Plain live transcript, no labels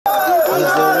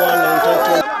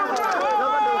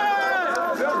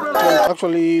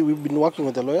Actually, we've been working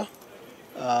with the lawyer.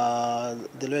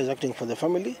 The lawyer is acting for the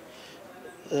family.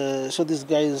 So these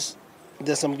guys,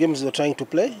 there's some games they're trying to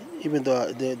play, even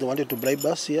though they wanted to bribe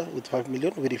us here with 5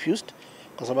 million. We refused.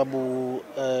 Because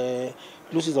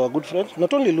Lucy is our good friend.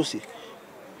 Not only Lucy,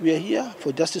 we are here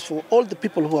for justice for all the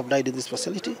people who have died in this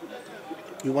facility.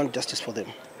 We want justice for them.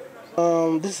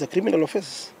 This is a criminal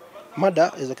offense.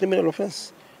 Murder is a criminal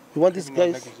offense. We want these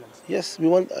guys. Yes, we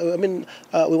want.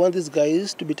 We want these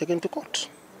guys to be taken to court.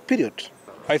 Period.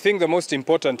 I think the most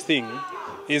important thing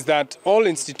is that all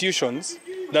institutions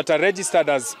that are registered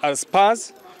as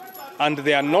PAS and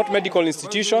they are not medical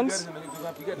institutions,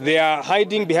 they are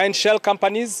hiding behind shell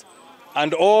companies,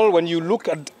 and all, when you look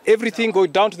at everything, go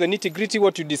down to the nitty-gritty,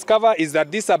 what you discover is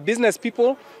that these are business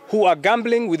people who are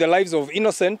gambling with the lives of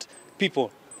innocent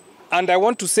people. And I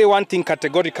want to say one thing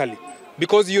categorically,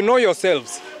 because you know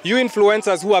yourselves, you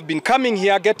influencers who have been coming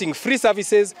here, getting free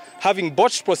services, having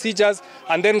botched procedures,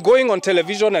 and then going on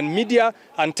television and media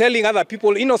and telling other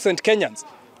people, innocent Kenyans,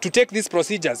 to take these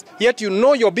procedures. Yet you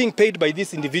know you're being paid by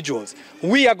these individuals.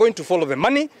 We are going to follow the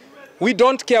money. We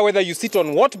don't care whether you sit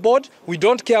on what board. We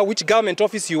don't care which government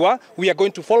office you are. We are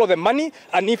going to follow the money.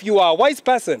 And if you are a wise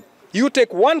person, you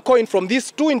take one coin from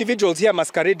these two individuals here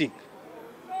masquerading,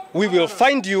 we will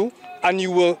find you and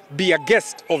you will be a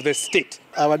guest of the state.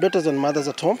 Our daughters and mothers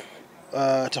at home,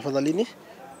 tafadhalini,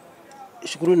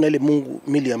 shukuru na ile Mungu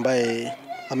mili ambaye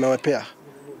amewapea.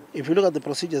 If you look at the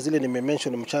procedures, zile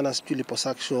nimemention mchana, sijui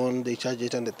liposuction, they charge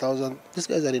 800,000. These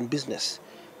guys are in business.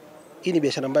 Hii ni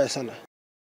biashara mbaya sana.